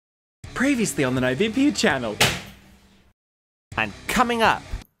Previously on the Novympia channel. And coming up.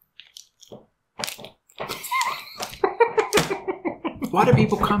 Why do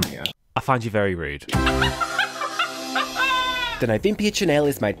people come here? I find you very rude. The Novympia channel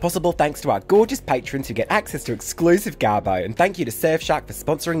is made possible thanks to our gorgeous patrons who get access to exclusive garbo, and thank you to Surfshark for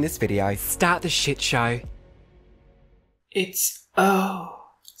sponsoring this video. Start the shit show. It's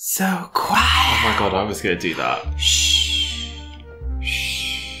so quiet. Oh my god, I was gonna do that. Shh. Shh.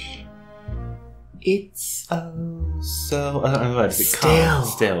 It's So I don't know where to say calm.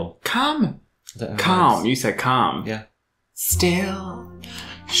 Still. Calm. I don't know Calm. You said calm. Yeah. Still.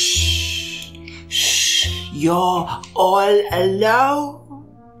 Shh. Shh. You're all alone.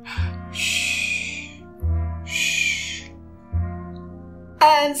 Shh. Shh.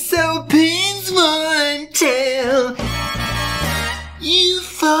 And so pins won't tell. You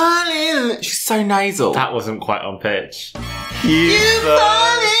fall in. She's so nasal. That wasn't quite on pitch. You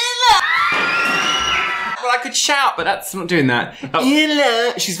fall in love. Well, I could shout, but that's I'm not doing that. Oh. In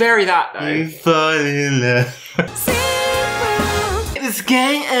love. She's very that though. You fall in love. It's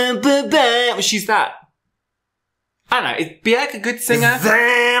going up above. She's that. I don't know. Is Björk a good singer?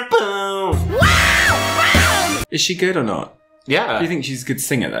 Is she good or not? Yeah. Do you think she's a good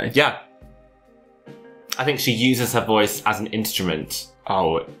singer though? Yeah. I think she uses her voice as an instrument.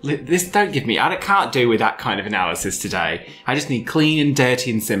 Oh, this don't give me. I can't do with that kind of analysis today. I just need clean and dirty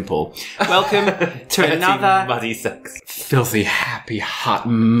and simple. Welcome to another muddy sex. Filthy, happy, hot,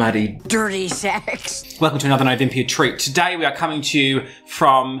 muddy, dirty sex. Welcome to another Novympia treat. Today we are coming to you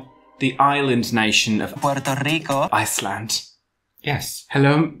from the island nation of Puerto Rico. Iceland. Yes.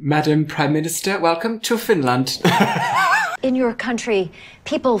 Hello, Madam Prime Minister. Welcome to Finland. In your country,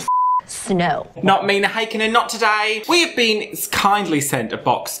 people snow. Not Mina Heikkinen, not today. We have been kindly sent a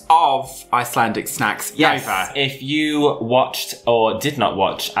box of Icelandic snacks. Yes. Nova. If you watched or did not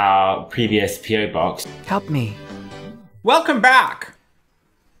watch our previous PO box, Help me. Welcome back.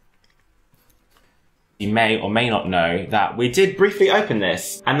 you may or may not know that we did briefly open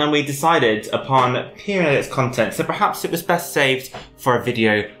this, and then we decided upon peering at its contents that perhaps it was best saved for a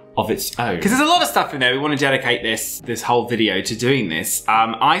video of its own. Because there's a lot of stuff in there. We want to dedicate this whole video to doing this.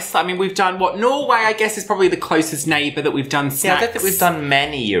 I mean, we've done what Norway, I guess, is probably the closest neighbour that we've done snacks. Yeah, I don't think we've done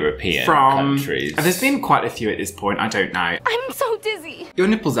many European countries. There's been quite a few at this point. I don't know. I'm so dizzy. Your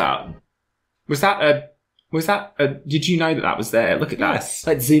nipples out. Was that a? Did you know that was there? Look at that. Yes.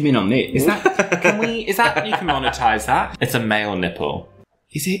 Let's zoom in on it. Is that? Can we? Is that? You can monetize that. It's a male nipple.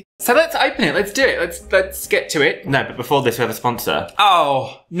 Is it? So let's open it. Let's do it. Let's get to it. No, but before this we have a sponsor.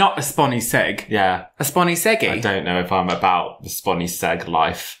 Oh, not a Sponny Seg. Yeah. A Sponny Seggy. I don't know if I'm about the Sponny Seg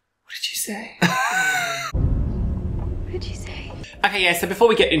life. What did you say? What did you say? Okay, yeah, so before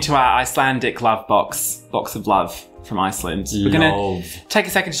we get into our Icelandic love box of love from Iceland, we're going to take a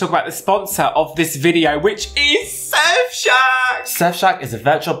second to talk about the sponsor of this video, which is Surfshark! Surfshark is a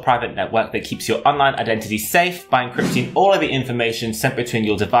virtual private network that keeps your online identity safe by encrypting all of the information sent between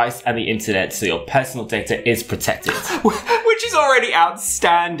your device and the internet so your personal data is protected. Which is already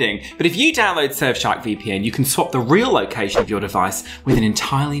outstanding. But if you download Surfshark VPN, you can swap the real location of your device with an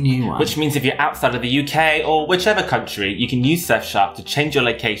entirely new one. Which means if you're outside of the UK or whichever country, you can use Surfshark to change your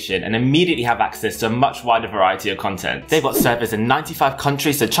location and immediately have access to a much wider variety of content. They've got servers in 95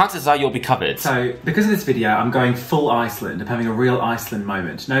 countries, so chances are you'll be covered. So, because of this video, I'm going full Iceland. I'm having a real Iceland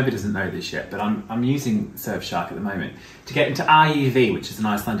moment. Nobody doesn't know this yet, but I'm using Surfshark at the moment to get into IUV, which is an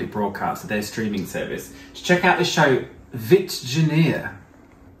Icelandic broadcast of their streaming service, to check out the show Vitginia,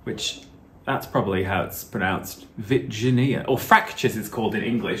 which that's probably how it's pronounced, Vitginia, or Fractures it's called in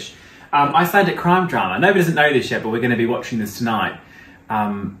English. Icelandic crime drama. Nobody doesn't know this yet, but we're going to be watching this tonight.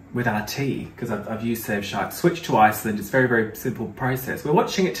 With our tea, because I've used Surfshark. Switch to Iceland. It's a very, very simple process. We're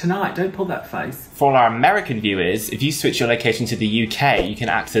watching it tonight. Don't pull that face. For our American viewers, if you switch your location to the UK, you can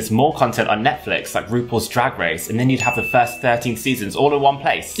access more content on Netflix, like RuPaul's Drag Race, and then you'd have the first 13 seasons all in one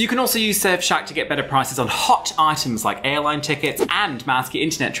place. You can also use Surfshark to get better prices on hot items like airline tickets and mask your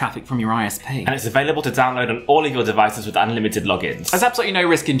internet traffic from your ISP. And it's available to download on all of your devices with unlimited logins. There's absolutely no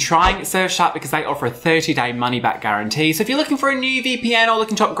risk in trying Surfshark because they offer a 30-day money-back guarantee. So if you're looking for a new VPN or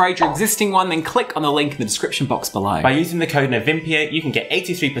looking to upgrade your existing one, then click on the link in the description box below. By using the code Novympia, you can get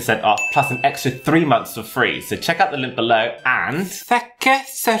 83% off plus an extra 3 months for free. So check out the link below and... Thekke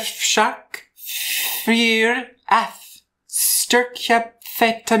Surfshark fyrir að styrkja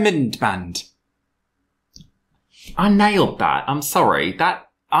þetta myndband. I nailed that. I'm sorry. That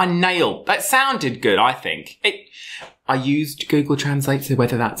sounded good, I think. I used Google Translate, so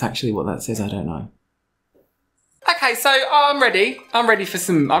whether that's actually what that says, I don't know. Okay, so I'm ready. I'm ready for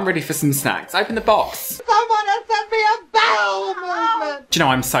some snacks. Open the box. Someone has sent me a bowel movement. Do you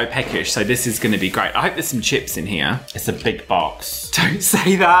know, I'm so peckish, so this is going to be great. I hope there's some chips in here. It's a big box. Don't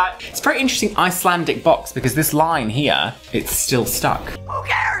say that. It's a very interesting Icelandic box because this line here, it's still stuck. Who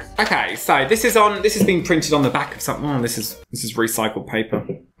cares? Okay, so this is being printed on the back of something. Oh, this is recycled paper.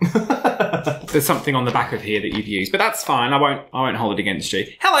 There's something on the back of here that you've used, but that's fine. I won't hold it against you.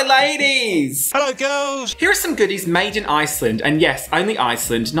 Hello, ladies. Hello, girls. Here are some goodies made in Iceland, and yes, only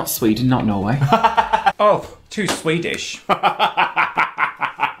Iceland, not Sweden, not Norway. Oh, too Swedish.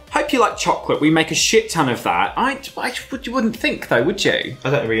 Hope you like chocolate. We make a shit ton of that. You wouldn't think though, would you? I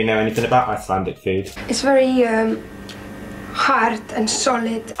don't really know anything about Icelandic food. It's very hard and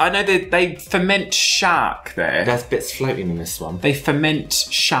solid. I know that they ferment shark there. There's bits floating in this one. They ferment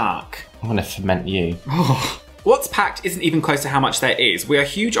shark. I'm gonna ferment you. Oh. What's packed isn't even close to how much there is. We are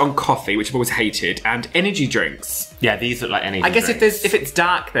huge on coffee, which I've always hated, and energy drinks. Yeah, these look like energy I guess drinks. if it's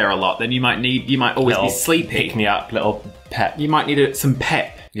dark there a lot, then you might always be sleepy. Pick me up, little pep. You might need some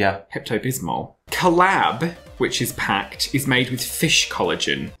pep. Yeah. Pepto-Bismol. Collab, which is packed, is made with fish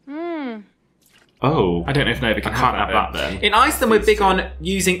collagen. Oh. I don't know if Nova can can't have have that then. In Iceland, we're big on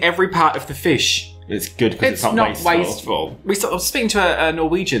using every part of the fish. It's good because It's it's not wasteful. wasteful. I was speaking to a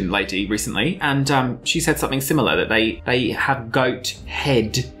Norwegian lady recently, and she said something similar, that they have goat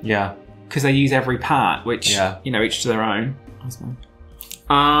head Yeah. because they use every part, which, you know, each to their own.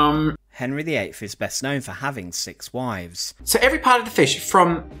 Henry VIII is best known for having 6 wives. So every part of the fish,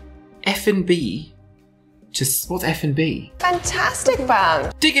 from F&B to, what's F&B? Fantastic,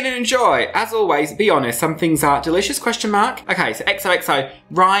 band. Dig in and enjoy. As always, be honest, some things are delicious, question mark. Okay, so XOXO,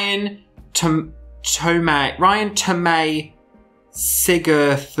 Ryan Tomei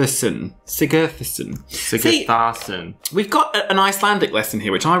Sigurðarson. Sigurðarson. We've got an Icelandic lesson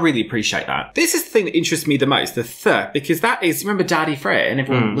here, which I really appreciate that. This is the thing that interests me the most, the th, because that is, remember Daddy Frere, and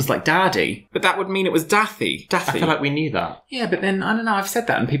everyone was like Daddy, but that would mean it was Daffy. I feel like we knew that. Yeah, but then, I don't know, I've said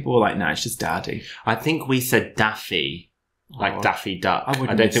that and people were like, no, it's just Daddy. I think we said Daffy. Like Daffy Duck. I I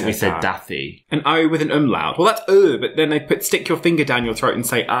wouldn't don't have think we said said that. Daffy. An O with an umlaut. Well, that's but then they stick your finger down your throat and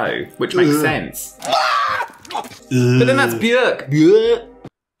say O, which makes sense. But then that's Björk. Björk.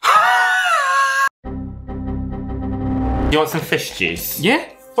 You want some fish juice? Yeah?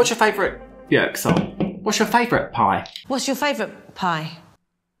 What's your favourite Björk song? What's your favourite pie? What's your favourite pie?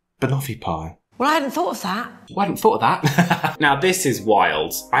 Banoffee pie. Well, I hadn't thought of that. Well, I hadn't thought of that. Now, this is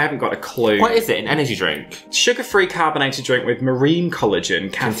wild. I haven't got a clue. What is it? An energy drink? Sugar-free carbonated drink with marine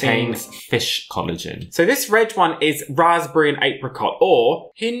collagen, caffeine. Contains fish collagen. So this red one is raspberry and apricot,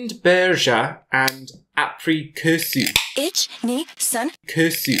 or hindberja and aprikosu.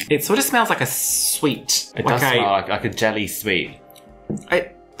 Kursu. It sort of smells like a sweet. It does smell like a jelly sweet.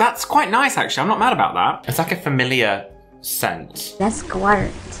 That's quite nice, actually. I'm not mad about that. It's like a familiar scent. That's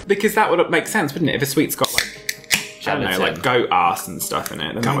squirt. Because that would make sense, wouldn't it? If a sweet's got like, I don't know, Gelatin. like goat ass and stuff in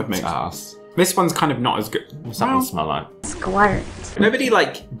it, then that would make ass. This one's kind of not as good. What's that one smell like? Squirt. Nobody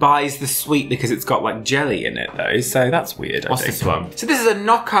like buys the sweet because it's got like jelly in it though, so that's weird. What's this one? So this is a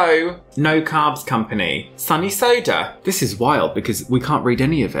Nocco no carbs company. Sunny soda. This is wild because we can't read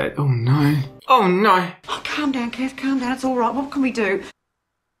any of it. Oh no. Oh no. Oh, calm down, Kev, calm down. It's all right. What can we do?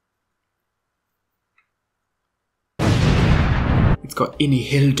 It's got Inni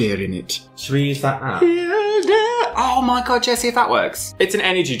Hildir in it. Should we use that app? Oh my god, Jesse, if that works. It's an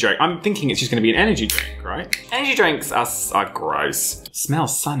energy drink. I'm thinking it's just going to be an energy drink, right? Energy drinks are gross.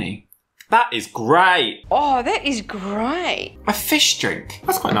 Smells sunny. That is great. Oh, that is great. A fish drink.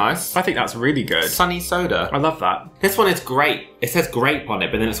 That's quite nice. I think that's really good. Sunny soda. I love that. This one is grape. It says grape on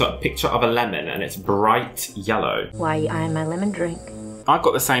it, but then it's got a picture of a lemon and it's bright yellow. Why are you eyeing my lemon drink? I've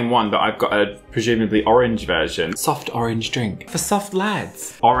got the same one, but I've got a presumably orange version. Soft orange drink. For soft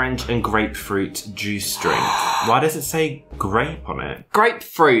lads. Orange and grapefruit juice drink. Why does it say grape on it?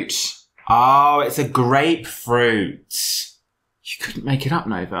 Grapefruit. Oh, it's a grapefruit. You couldn't make it up,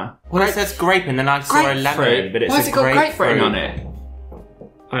 Nova. Well, it says grape and then I saw a lemon, but it's Why has a it got grapefruit grapefruit on it?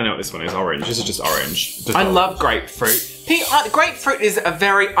 I don't know what this one is. Orange. This is just orange. Just I orange. love grapefruit. Grapefruit is a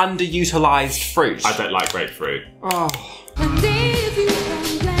very underutilized fruit. I don't like grapefruit. Oh.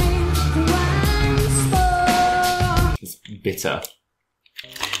 It's bitter.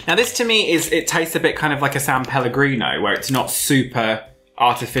 Now this to me it tastes a bit kind of like a San Pellegrino, where it's not super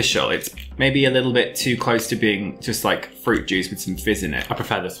artificial. It's maybe a little bit too close to being just like fruit juice with some fizz in it. I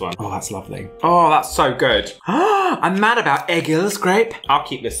prefer this one. Oh, that's lovely. Oh, that's so good. I'm mad about Egil's grape. I'll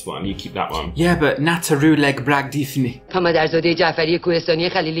keep this one, you keep that one. Yeah, but Naturuleg Bragdifni.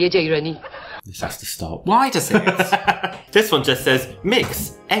 This has to stop. Why does it? This one just says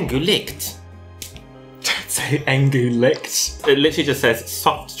mix engulikt. So Engu licked. It literally just says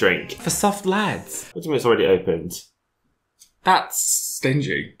soft drink. For soft lads. What do you mean it's already opened? That's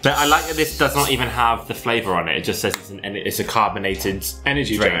stingy. But I like that this does not even have the flavour on it. It just says it's a carbonated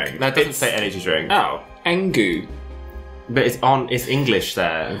Energy drink. No, it doesn't say energy drink. Oh, Engu. But it's English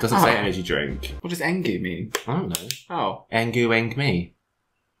there. It doesn't say energy drink. What does Engu mean? I don't know. Oh. Engu eng me.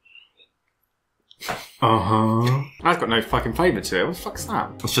 Uh-huh. That's got no fucking flavour to it. What the fuck's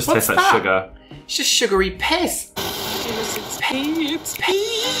that? It just What's tastes like that? sugar. It's just sugary piss.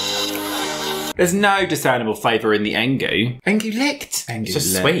 There's no discernible flavour in the Engu. Engu licked. It's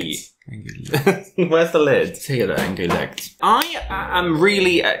just sweet. Where's the lid? It's here that Engu licked. I am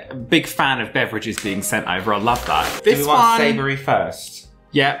really a big fan of beverages being sent over. I love that. Do we want savoury first?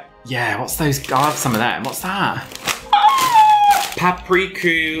 Yep. Yeah, what's those? I'll have some of them. What's that?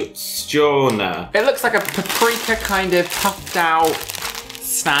 Papriku Stjorna. It looks like a paprika kind of puffed out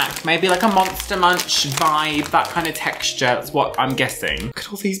snack. Maybe like a Monster Munch vibe, that kind of texture. That's what I'm guessing. Look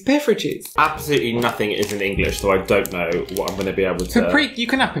at all these beverages. Absolutely nothing is in English, so I don't know what I'm going to be able to... Paprika, you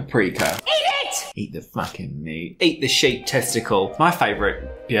can have paprika. Eat it! Eat the fucking meat. Eat the sheep testicle. My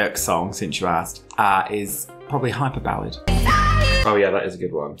favourite Björk song, since you asked, is probably Hyper Ballad. Oh yeah, that is a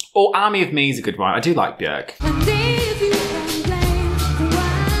good one. Or Army of Me is a good one. I do like Björk.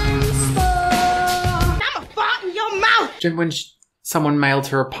 Do you remember when someone mailed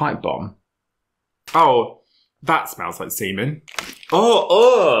her a pipe bomb? Oh, that smells like semen.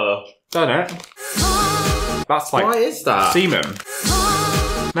 Oh, Don't it? That's like why is that? semen.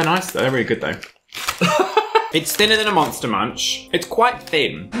 They're nice though, they're really good though. It's thinner than a Monster Munch. It's quite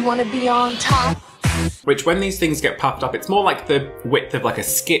thin. You want to be on top? Which when these things get puffed up, it's more like the width of like a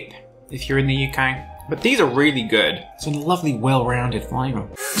skip if you're in the UK. But these are really good. It's a lovely, well-rounded flavour.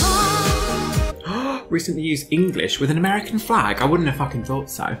 Recently used English with an American flag. I wouldn't have fucking thought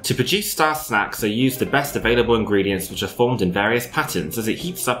so. To produce star snacks, I use the best available ingredients which are formed in various patterns. As it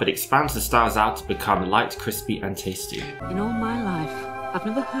heats up, it expands the stars out to become light, crispy and tasty. In all my life, I've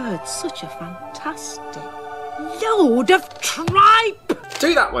never heard such a fantastic load of tripe!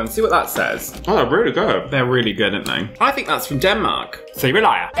 Do that one, see what that says. Oh, they're really good. They're really good, aren't they? I think that's from Denmark. So you're a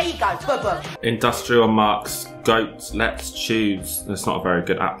liar. There you go, bubba. Industrial marks, goats, let's choose. That's not a very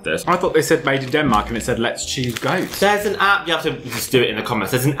good app, this. I thought they said made in Denmark and it said let's choose goats. There's an app, you have to just do it in the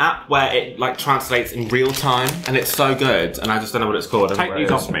comments. There's an app where it like translates in real time and it's so good and I just don't know what it's called. Take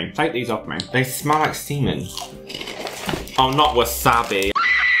these off me. Take these off me. They smell like semen. Oh, not wasabi.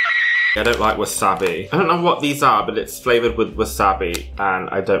 I don't like wasabi. I don't know what these are, but it's flavoured with wasabi and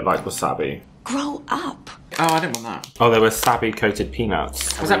I don't like wasabi. Grow up. Oh, I don't want that. Oh, they're wasabi coated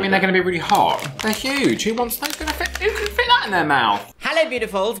peanuts. Does that mean they're going to be really hot? They're huge. Who wants those? Who can fit that in their mouth? Hello,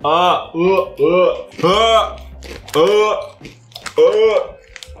 beautifuls.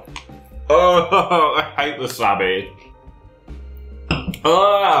 I hate wasabi.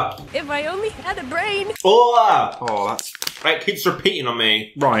 If I only had a brain. Oh, that's... It keeps repeating on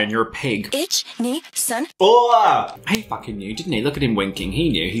me. Ryan, you're a pig. Itch, knee, son. He fucking knew, didn't he? Look at him winking. He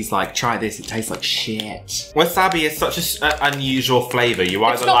knew. He's like, try this. It tastes like shit. Wasabi is such an unusual flavour. You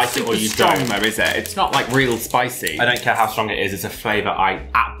either like it or you strong, don't. though, is it? It's not like real spicy. I don't care how strong it is. It's a flavour I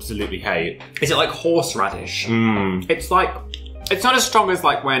absolutely hate. Is it like horseradish? Mmm. It's like... It's not as strong as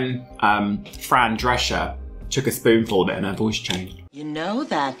like when Fran Drescher took a spoonful of it and her voice changed. You know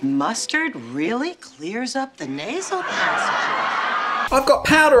that mustard really clears up the nasal passages. I've got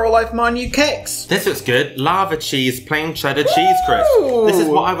powder all over my new kicks. This looks good. Lava cheese, plain cheddar cheese crisp. This is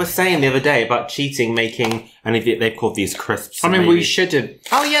what I was saying the other day about cheating, making, and they've called these crisps. I mean, maybe, we should have.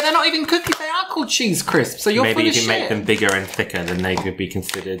 Oh yeah, they're not even cookies. They are called cheese crisps. So you're maybe full you of can shit. make them bigger and thicker, then they could be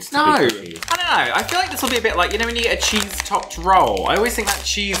considered to No, be I cookies. don't know. I feel like this will be a bit like, you know when you get a cheese-topped roll? I always think that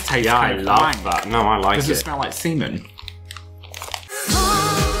cheese tastes Yeah, I kind of love fine. that. No, I like Does it. it smell like semen?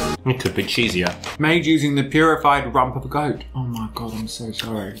 It could be cheesier. Made using the purified rump of a goat. Oh my god, I'm so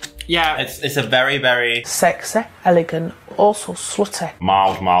sorry. Yeah, It's a very, very Sexy, elegant, also slutty.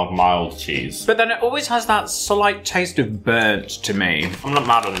 mild cheese. but then it always has that slight taste of burnt to me. I'm not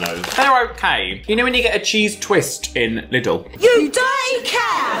mad on those. They're okay. You know when you get a cheese twist in Lidl? You dirty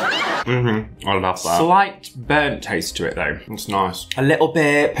cat! Mm-hmm. I love that. Slight burnt taste to it though. It's nice. A little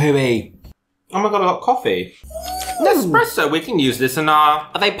bit pooey. Oh my god, I got coffee. Nespresso, we can use this in our...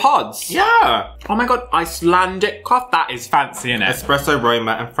 Are they pods? Yeah! Oh my god, Icelandic coffee. That is fancy, innit? Espresso,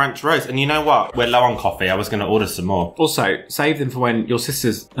 Roma and French roast. And you know what? We're low on coffee. I was going to order some more. Also, save them for when your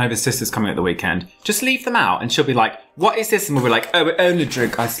Nova's sister's coming at the weekend. Just leave them out and she'll be like, what is this? And we'll be like, oh, we only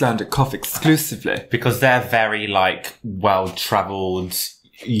drink Icelandic coffee exclusively. Because they're very, like, well-travelled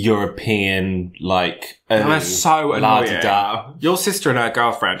European, like, They're so annoying. la-di-da. Your sister and her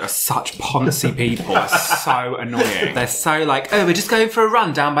girlfriend are such poncy people. It's so annoying. They're so like, oh, we're just going for a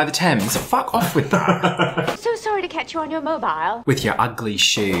run down by the Thames. Fuck off with that. So sorry to catch you on your mobile. With your ugly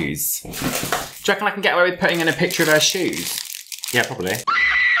shoes. Do you reckon I can get away with putting in a picture of her shoes? Yeah, probably.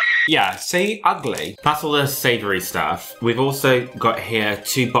 Yeah, see? Ugly. That's all the savoury stuff. We've also got here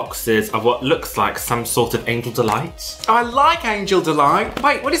 2 boxes of what looks like some sort of Angel Delight. Oh, I like Angel Delight.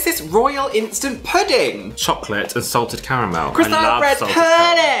 Wait, what is this? Royal Instant Pudding? Chocolate and salted caramel. Croissant bread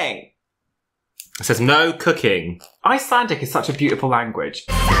pudding! It says no cooking. Icelandic is such a beautiful language.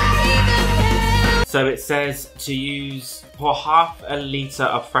 So it says to pour half a litre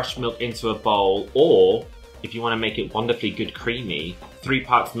of fresh milk into a bowl, or if you want to make it wonderfully good creamy, 3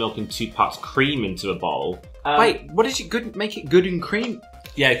 parts milk and 2 parts cream into a bowl. Wait, what did you make it good and cream?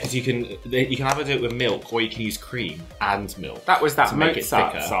 Yeah, because you can either do it with milk or you can use cream and milk. That was that to make it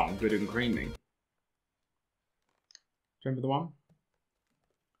Mozart thicker. song, Good and Creamy. Do you remember the one?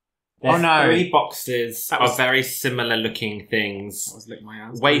 There's oh no! 3 boxes of very similar looking things. I was licking my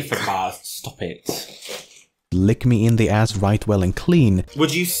ass. Wafer bars. Stop it. Lick me in the ass right well and clean.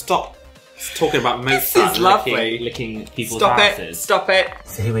 Would you stop talking about Mozart? This is lovely. Licking people's Stop asses. it! Stop it!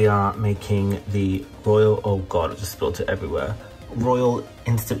 So here we are making the royal, oh god, I just spilled it everywhere. Royal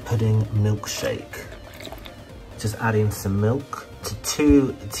instant pudding milkshake. Just adding some milk to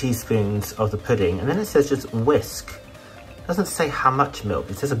 2 teaspoons of the pudding, and then it says just whisk. It doesn't say how much milk,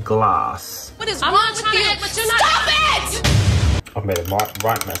 it says a glass. What is wrong with you? Stop it! I've made a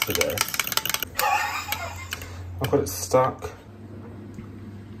right mess of this. I've got it stuck.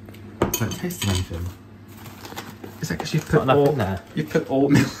 I don't taste anything. Is that because you've Got enough in there. You put all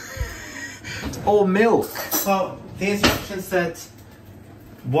milk. It's all milk. Well, the instructions said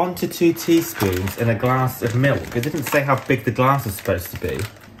 1 to 2 teaspoons in a glass of milk. It didn't say how big the glass is supposed to be.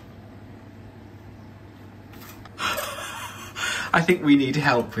 I think we need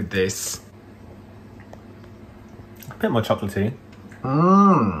help with this. A bit more chocolatey.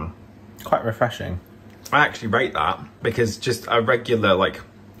 Mmm. Quite refreshing. I actually rate that because just a regular like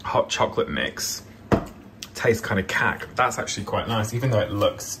hot chocolate mix tastes kind of cack. That's actually quite nice, even though it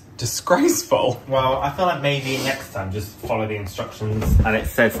looks disgraceful. Well, I feel like maybe next time just follow the instructions. And it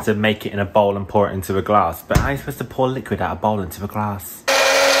says to make it in a bowl and pour it into a glass. But how are you supposed to pour liquid out of a bowl into a glass?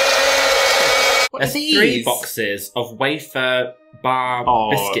 There's 3 boxes of wafer bar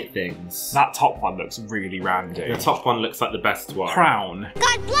biscuit things. That top one looks really randy. The top one looks like the best one. Crown.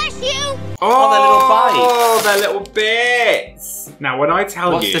 God bless you! Oh, their little bits. Now, when I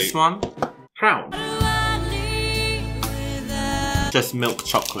tell What's you... this one? Crown. Just milk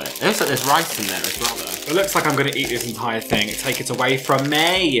chocolate. It looks like there's rice in there as well, though. It looks like I'm going to eat this entire thing. Take it away from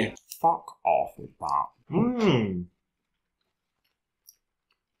me. Fuck off with that. Mmm.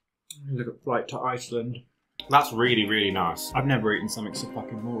 Look at Flight to Iceland. That's really, really nice. I've never eaten something so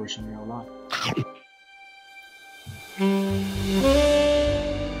fucking Moorish in real life. I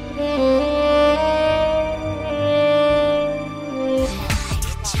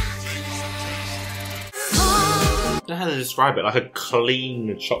don't know how to describe it, like a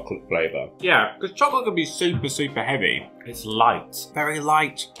clean chocolate flavour. Yeah, because chocolate can be super, super heavy. It's light. Very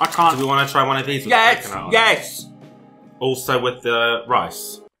light. I can't... Do we want to try one of these? With Yes, coconut on? yes! Also with the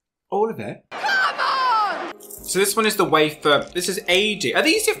rice. All of it? Come on! So this one is the wafer. This is AD. Are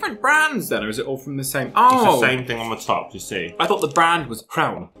these different brands then, or is it all from the same? Oh! It's the same thing on the top, you see. I thought the brand was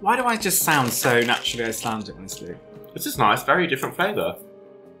Crown. Why do I just sound so naturally Icelandic, honestly? This is nice, very different flavour.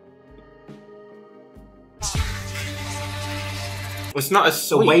 It's not as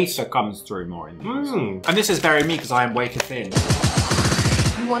sweet. The wafer comes through more in these. Mm. And this is very me because I am wafer thin.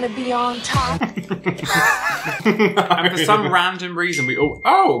 You want to be on top? And for some random reason we all...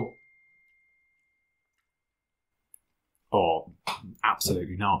 Oh! Oh,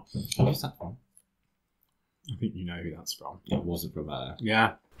 absolutely not. What's that from? I think you know who that's from. It wasn't from there.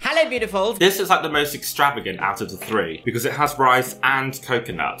 Yeah. Hello, beautiful. This is like the most extravagant out of the 3 because it has rice and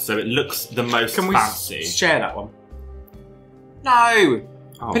coconut, so it looks the most Can we fancy. share that one? No!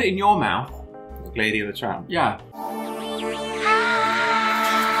 Oh. Put it in your mouth. Lady of the Tramp. Yeah.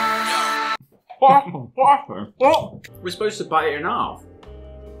 What happened? What happened? What? We're supposed to bite it in half.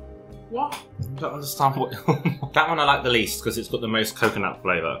 What? I don't understand what... That one I like the least because it's got the most coconut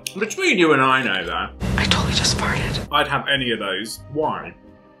flavour. Between you and I know that. I totally just farted. I'd have any of those. Why?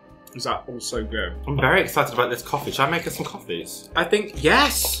 Is that all so good? I'm very excited about this coffee. Should I make us some coffees? I think,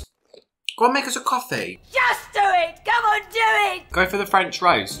 yes! Go on, make us a coffee. Just do it! Come on, do it! Go for the French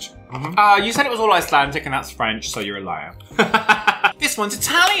roast. Mm-hmm. You said it was all Icelandic and that's French, so you're a liar. This one's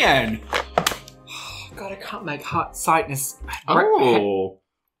Italian! God, I can't make hot sightness. Oh!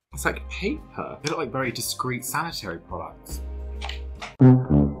 It's like paper. They look like very discreet sanitary products.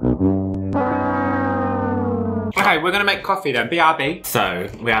 Okay, we're gonna make coffee then. BRB. So,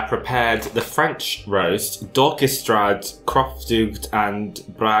 we have prepared the French roast, Dorkestrad, Krofdugt, and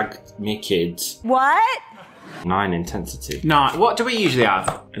Bragdmikid. What? 9 intensity. 9. What do we usually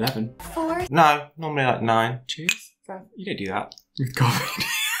have? 11. 4. No, normally like 9. Cheers. You don't do that with coffee.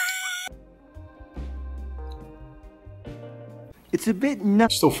 It's a bit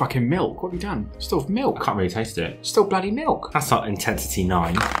nuts. Still fucking milk. What have you done? Still milk. I can't really taste it. Still bloody milk. That's not intensity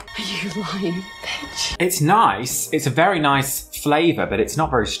 9. You lying bitch. It's nice. It's a very nice flavour, but it's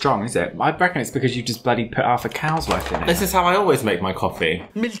not very strong, is it? I reckon it's because you just bloody put half a cow's worth in it. This is how I always make my coffee.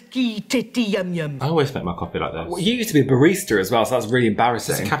 Milky titty yum yum. I always make my coffee like this. Well, you used to be a barista as well, so that's really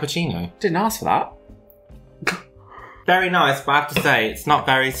embarrassing. It's a cappuccino. Didn't ask for that. Very nice, but I have to say, it's not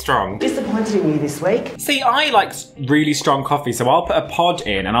very strong. Disappointed in you this week. See, I like really strong coffee, so I'll put a pod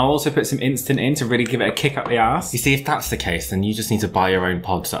in and I'll also put some instant in to really give it a kick up the arse. You see, if that's the case, then you just need to buy your own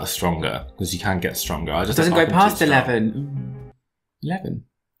pods that are stronger, because you can get stronger. I just It doesn't don't go like them past too strong. 11. 11?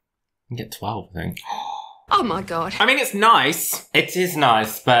 You can get 12, I think. Oh my god. I mean, it's nice. It is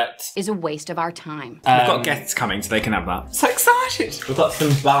nice, but... Is a waste of our time. We've got guests coming, so they can have that. So excited! We've got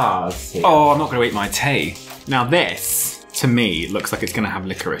some bars here. Oh, I'm not going to eat my tea. Now this, to me, looks like it's going to have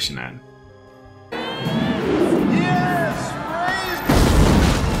licorice in it.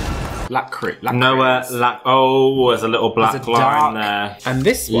 Licorice. Oh, there's a little black There's a line dark- there. And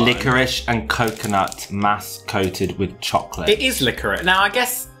this one... Licorice and coconut mass coated with chocolate. It is licorice. Now, I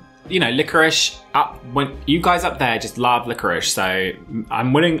guess, you know, licorice when you guys up there just love licorice, so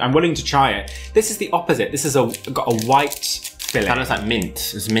I'm willing to try it. This is the opposite. This is got a white filling. That looks like mint.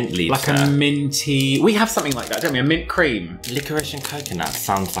 There's mint leaves like there. a minty. We have something like that, don't we? A mint cream. Licorice and coconut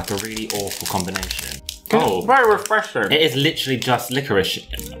sounds like a really awful combination. Oh, very refreshing. It is literally just licorice,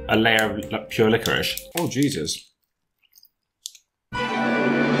 a layer of like, pure licorice. Oh, Jesus.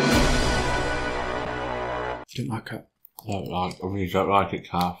 Didn't like it. I really don't like it,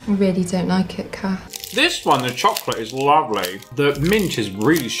 Kath. I really don't like it, Kath. This one, the chocolate is lovely. The mint is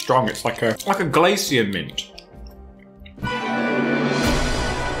really strong. It's like a glacier mint.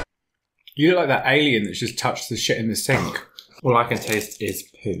 You look like that alien that's just touched the shit in the sink. All I can taste is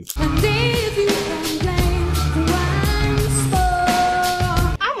poo.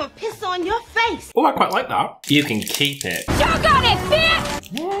 I'ma piss on your face. Oh, I quite like that. You can keep it. You got it, bitch!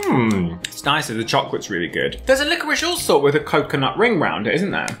 Mmm. It's nice. The chocolate's really good. There's a licorice also with a coconut ring round it,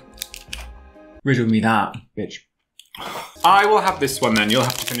 isn't there? Riddle me that, bitch. I will have this one then. You'll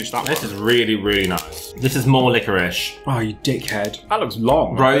have to finish that This one. is really, really nice. This is more licorice. Oh, you dickhead. That looks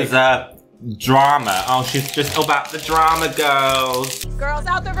long. Rosa drama. Oh, she's just about the drama, girls. Girls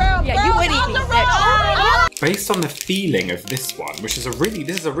out the room! Yeah, you would eat these. Based on the feeling of this one, which is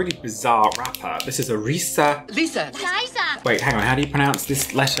this is a really bizarre wrapper. This is a Lisa. Lisa! Wait, hang on. How do you pronounce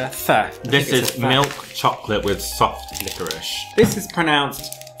this letter? Thur. This is milk chocolate with soft licorice. This is pronounced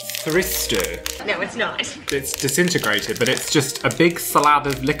Thrister. No, it's not. It's disintegrated, but it's just a big slab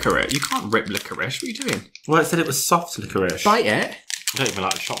of licorice. You can't rip licorice. What are you doing? Well, it said it was soft licorice. Bite it. I don't even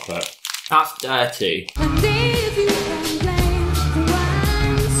like chocolate. That's dirty.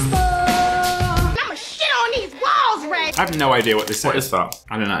 I'ma shit on these walls, Ray. I have no idea what this is. What is that?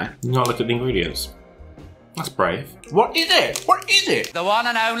 I don't know. You not look at the ingredients. That's brave. What is it? What is it? The one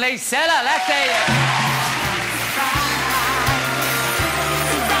and only Silla, let's see it.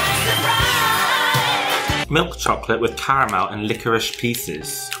 Milk chocolate with caramel and licorice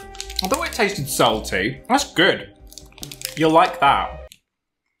pieces. I thought it tasted salty. That's good. You'll like that.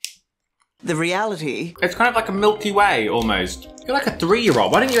 The reality. It's kind of like a Milky Way almost. You're like a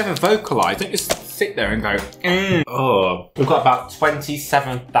 3-year-old. Why don't you ever vocalise? Don't just sit there and go, Oh. We've got about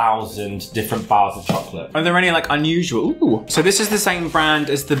 27,000 different bars of chocolate. Are there any like unusual? Ooh. So this is the same brand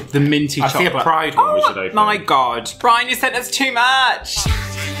as the minty I chocolate. see a Pride one we should open. My God. Brian, you sent us too much.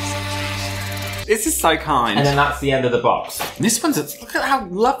 This is so kind. And then that's the end of the box. This one's, look at how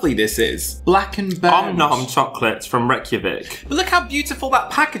lovely this is. Black and burnt. Om-nom chocolates from Reykjavik. But look how beautiful that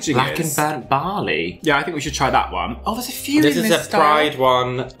packaging Black is. and burnt barley. Yeah, I think we should try that one. Oh, there's a few This in is this a style. Pride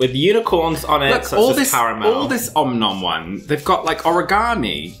one with unicorns on it, Look, such all as this, caramel. all this Om-nom one, they've got like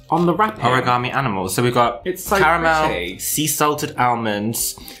origami on the wrapper. Origami animals. So we've got It's so caramel, pretty. sea salted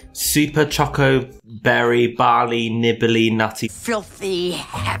almonds, super choco berry, barley, nibbly, nutty. Filthy,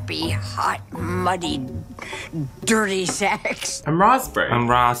 happy, hot, muddy, dirty sex. And raspberry. And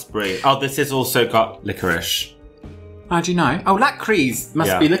raspberry. Oh, this has also got licorice. How do you know? Oh, lacrease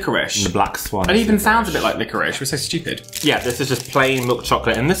must be licorice. The black swan. It even sounds a bit like licorice. We're so stupid. Yeah, this is just plain milk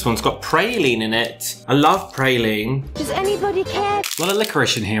chocolate, and this one's got praline in it. I love praline. Does anybody care? A lot of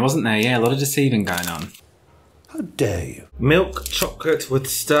licorice in here, wasn't there? Yeah, a lot of deceiving going on. How dare you? Milk chocolate with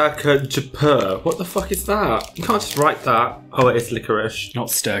Stärke Japur. What the fuck is that? You can't just write that. Oh, it is licorice. Not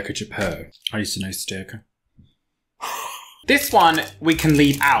Stärke Japur. I used to know Stärke. This one we can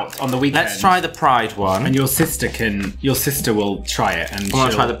leave out on the weekend. Let's try the Pride one. And your sister will try it. And I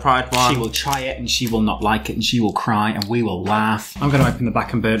want to try the Pride one. She will try it and she will not like it and she will cry and we will laugh. I'm going to open the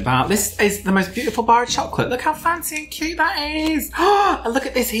Black and Bird bar. This is the most beautiful bar of chocolate. Look how fancy and cute that is. And look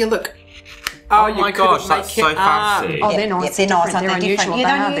at this here, look. Oh my gosh, that's so fancy. Oh, they're nice. They're nice. They're unusual.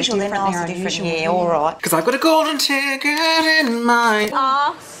 Yeah, they're unusual. They're nice. They're different. Yeah, all right. Because I've got a golden ticket in mind.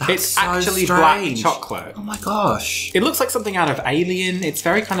 It's so actually strange. black chocolate. Oh my gosh. It looks like something out of Alien. It's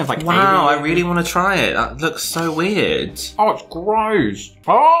very kind of like wow, Alien. I really want to try it. That looks so weird. Oh, it's gross.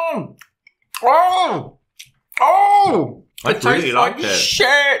 Oh! Oh! Oh! I really like it.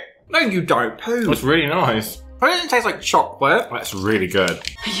 Shit! No, you don't. Poo. It's really nice. It doesn't taste like chocolate. That's really good.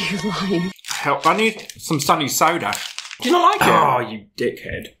 Are you lying? Help, I need some sunny soda. Do you not like it? Oh, you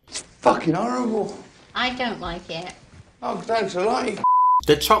dickhead. It's fucking horrible. I don't like it. Oh, thanks a lot.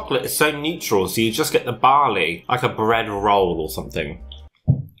 The chocolate is so neutral, so you just get the barley, like a bread roll or something.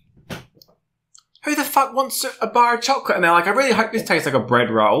 Who the fuck wants a bar of chocolate? And they're like, I really hope this tastes like a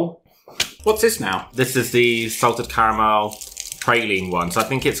bread roll. What's this now? This is the salted caramel praline one. So I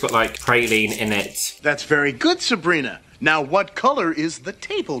think it's got like praline in it. That's very good, Sabrina. Now, what color is the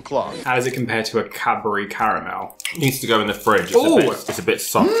tablecloth? How does it compare to a Cadbury caramel? It needs to go in the fridge. It's a bit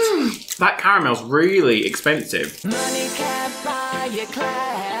soft. That caramel's really expensive. Money can't buy your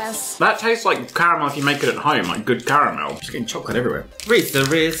class. That tastes like caramel if you make it at home, like good caramel. Just getting chocolate everywhere. Reese the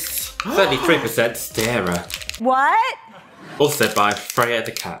Riz, 33% Stera. What? Also by Freya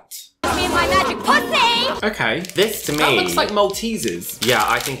the cat. Me and my magic pussy! Okay. This to me... That looks like Maltesers. Yeah,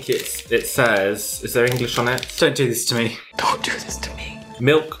 I think it says... Is there English on it? Don't do this to me. Don't do this to me.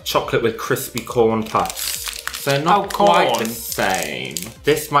 Milk chocolate with crispy corn puffs. So not quite the same.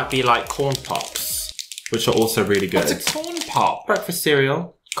 This might be like corn pops, which are also really good. What's a corn pop? Breakfast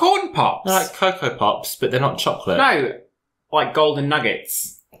cereal. Corn pops? They're like Cocoa Pops, but they're not chocolate. No, like golden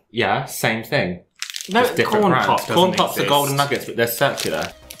nuggets. Yeah, same thing. No, just different corn brands. pops. Corn pops are golden nuggets, but they're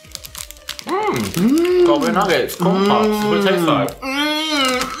circular. Golden nuggets, corn pops. What it tastes like?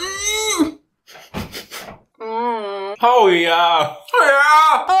 Oh yeah!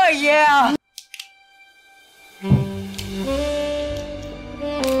 Oh yeah!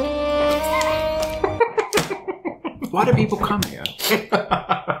 Why do people come here?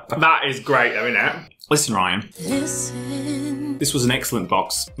 That is great, though, isn't it? Listen, Ryan. Listen. This was an excellent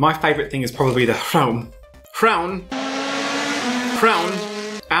box. My favourite thing is probably the Fraun.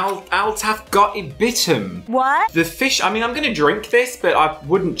 Altaf got it bitum. What? The fish, I mean, I'm going to drink this, but I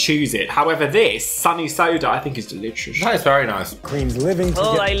wouldn't choose it. However, this, sunny soda, I think is delicious. That is very nice. Queen's living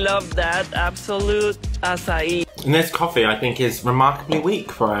Oh, I love that. Absolute acai. And this coffee, I think, is remarkably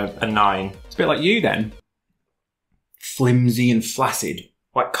weak for a 9. It's a bit like you, then. Flimsy and flaccid.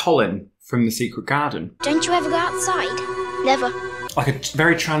 Like Colin from The Secret Garden. Don't you ever go outside? Never. Like a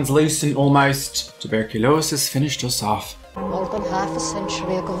very translucent, almost. Tuberculosis finished us off. More than half a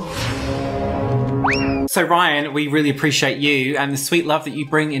century ago. So Ryan, we really appreciate you and the sweet love that you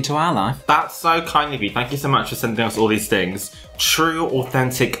bring into our life. That's so kind of you. Thank you so much for sending us all these things. True,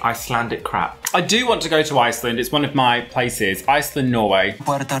 authentic Icelandic crap. I do want to go to Iceland. It's one of my places. Iceland, Norway.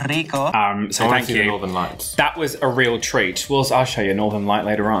 Puerto Rico. So thank you. The Northern Lights. That was a real treat. Well, I'll show you a Northern Light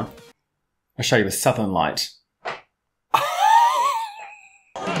later on. I'll show you a Southern Light.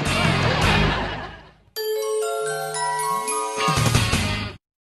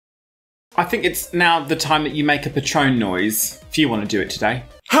 I think it's now the time that you make a Patron noise, if you want to do it today.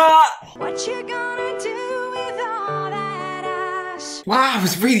 Ha! What you gonna do with all that ash? Wow, I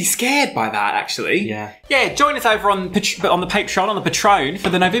was really scared by that, actually. Yeah. Yeah, join us over on the Patreon, on the Patron, for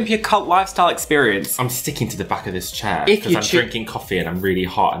the Novympia Cult Lifestyle Experience. I'm sticking to the back of this chair If because you I'm drinking coffee and I'm really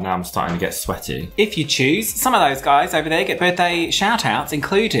hot and now I'm starting to get sweaty. If you choose, some of those guys over there get birthday shout-outs,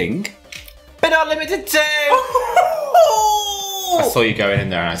 including... But Unlimited 2! I saw you going in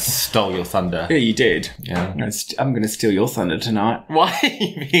there and I stole your thunder. Yeah, you did. Yeah. I'm going to steal your thunder tonight. Why are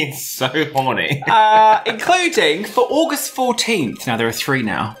you being so horny? Including for August 14th. Now, there are 3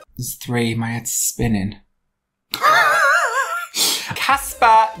 now. There's 3, my head's spinning.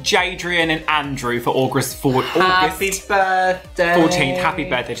 Casper, Jadrian and Andrew for August 14th. Happy birthday. 14th. Happy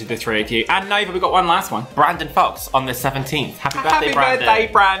birthday to the three of you. And Nova, we've got one last one. Brandon Fox on the 17th. Happy birthday, Brandon. Happy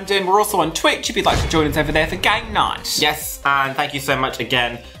birthday, Brandon. We're also on Twitch if you'd like to join us over there for game night. Yes, and thank you so much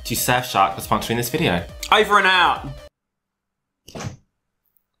again to Surfshark for sponsoring this video. Over and out.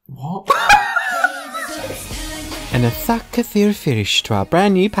 What? And a thacker fish to our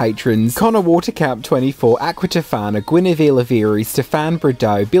brand new patrons: Connor Watercamp 24, Aquatafana, Guinevere Laviri, Stefan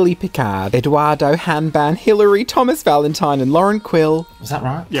Brideau, Billy Picard, Eduardo Hanban, Hillary, Thomas Valentine and Lauren Quill. Was that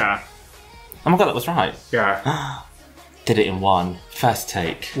right? Yeah. Oh my god, that was right. Yeah. Did it in one. First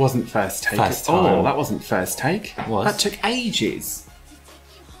take. Wasn't first take. First Oh, time. that wasn't first take. It was. That took ages.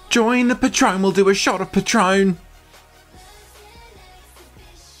 Join the Patron, we'll do a shot of Patron.